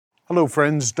Hello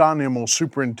friends, Don Immel,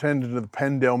 Superintendent of the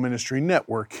Pendale Ministry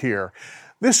Network here.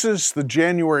 This is the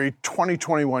January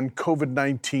 2021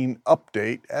 COVID-19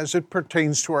 update as it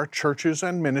pertains to our churches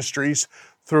and ministries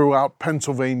throughout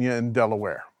Pennsylvania and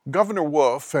Delaware. Governor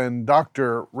Wolf and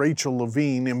Dr. Rachel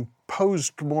Levine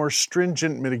imposed more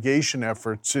stringent mitigation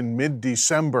efforts in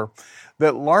mid-December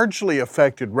that largely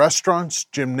affected restaurants,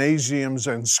 gymnasiums,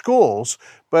 and schools,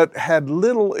 but had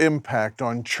little impact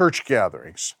on church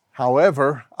gatherings.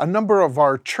 However, a number of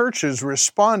our churches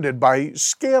responded by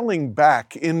scaling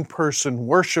back in-person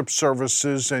worship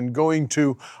services and going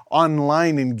to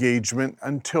online engagement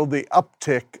until the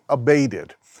uptick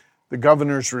abated. The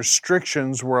governor's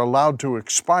restrictions were allowed to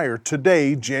expire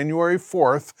today, January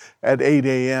 4th at 8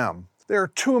 a.m. There are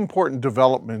two important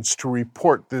developments to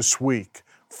report this week.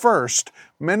 First,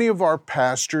 many of our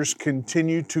pastors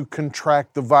continue to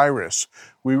contract the virus.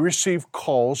 We receive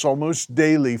calls almost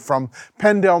daily from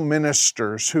Pendale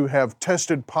ministers who have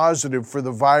tested positive for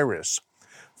the virus.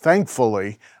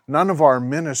 Thankfully, none of our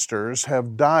ministers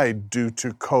have died due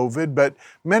to COVID, but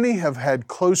many have had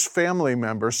close family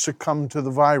members succumb to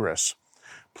the virus.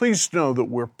 Please know that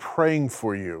we're praying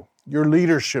for you, your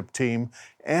leadership team,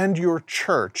 and your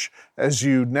church as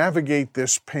you navigate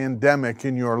this pandemic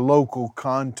in your local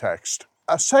context.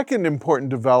 A second important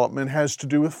development has to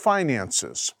do with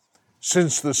finances.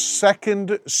 Since the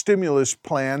second stimulus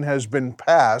plan has been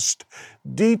passed,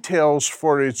 details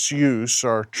for its use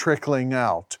are trickling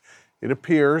out. It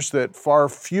appears that far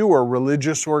fewer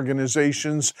religious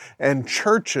organizations and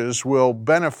churches will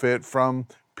benefit from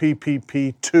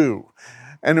PPP2.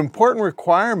 An important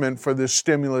requirement for this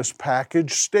stimulus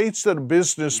package states that a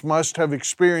business must have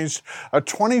experienced a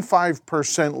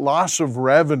 25% loss of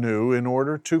revenue in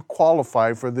order to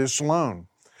qualify for this loan.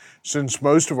 Since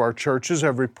most of our churches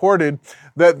have reported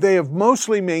that they have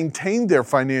mostly maintained their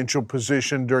financial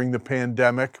position during the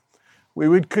pandemic, we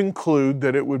would conclude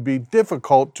that it would be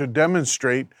difficult to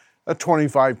demonstrate a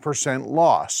 25%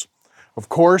 loss. Of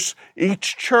course,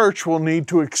 each church will need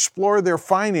to explore their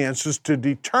finances to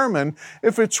determine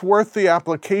if it's worth the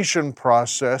application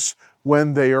process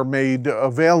when they are made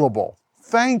available.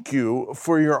 Thank you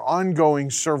for your ongoing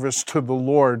service to the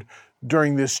Lord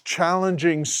during this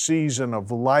challenging season of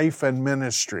life and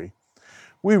ministry.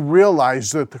 We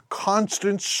realize that the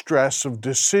constant stress of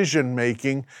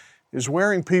decision-making is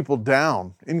wearing people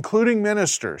down, including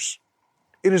ministers.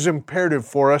 It is imperative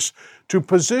for us to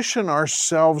position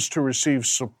ourselves to receive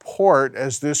support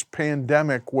as this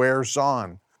pandemic wears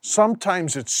on.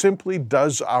 Sometimes it simply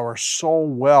does our soul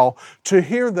well to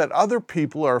hear that other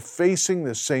people are facing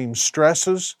the same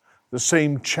stresses, the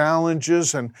same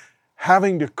challenges, and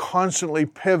having to constantly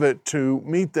pivot to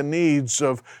meet the needs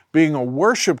of being a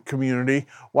worship community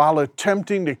while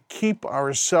attempting to keep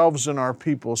ourselves and our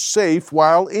people safe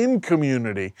while in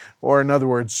community, or in other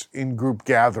words, in group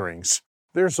gatherings.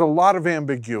 There's a lot of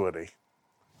ambiguity,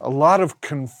 a lot of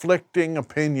conflicting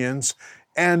opinions,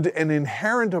 and an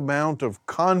inherent amount of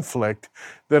conflict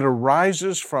that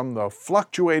arises from the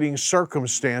fluctuating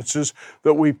circumstances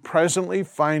that we presently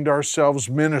find ourselves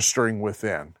ministering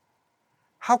within.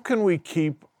 How can we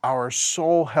keep our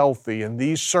soul healthy in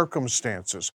these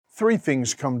circumstances? Three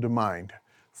things come to mind.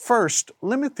 First,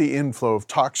 limit the inflow of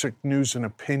toxic news and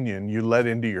opinion you let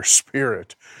into your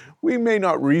spirit. We may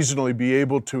not reasonably be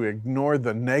able to ignore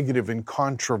the negative and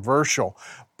controversial,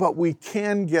 but we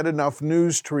can get enough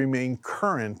news to remain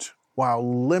current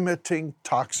while limiting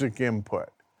toxic input.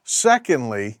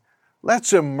 Secondly,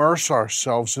 let's immerse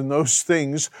ourselves in those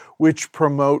things which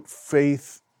promote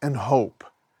faith and hope.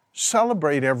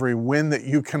 Celebrate every win that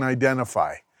you can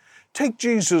identify. Take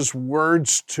Jesus'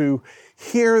 words to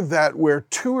hear that where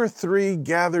two or three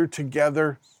gather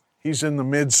together, He's in the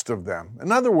midst of them.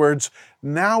 In other words,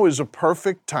 now is a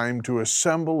perfect time to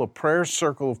assemble a prayer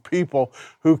circle of people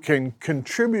who can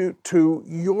contribute to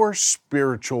your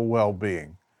spiritual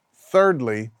well-being.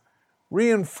 Thirdly,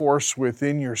 reinforce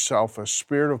within yourself a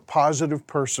spirit of positive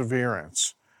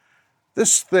perseverance.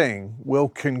 This thing will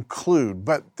conclude,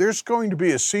 but there's going to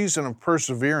be a season of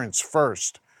perseverance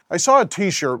first. I saw a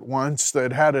t-shirt once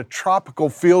that had a tropical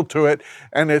feel to it,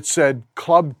 and it said,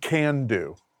 Club Can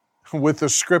Do, with the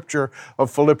scripture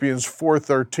of Philippians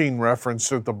 4:13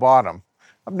 referenced at the bottom.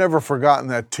 I've never forgotten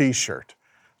that t-shirt.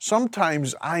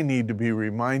 Sometimes I need to be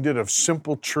reminded of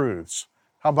simple truths.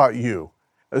 How about you?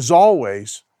 As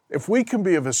always, if we can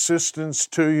be of assistance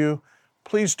to you,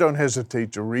 please don't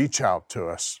hesitate to reach out to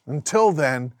us. Until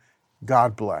then,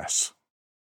 God bless.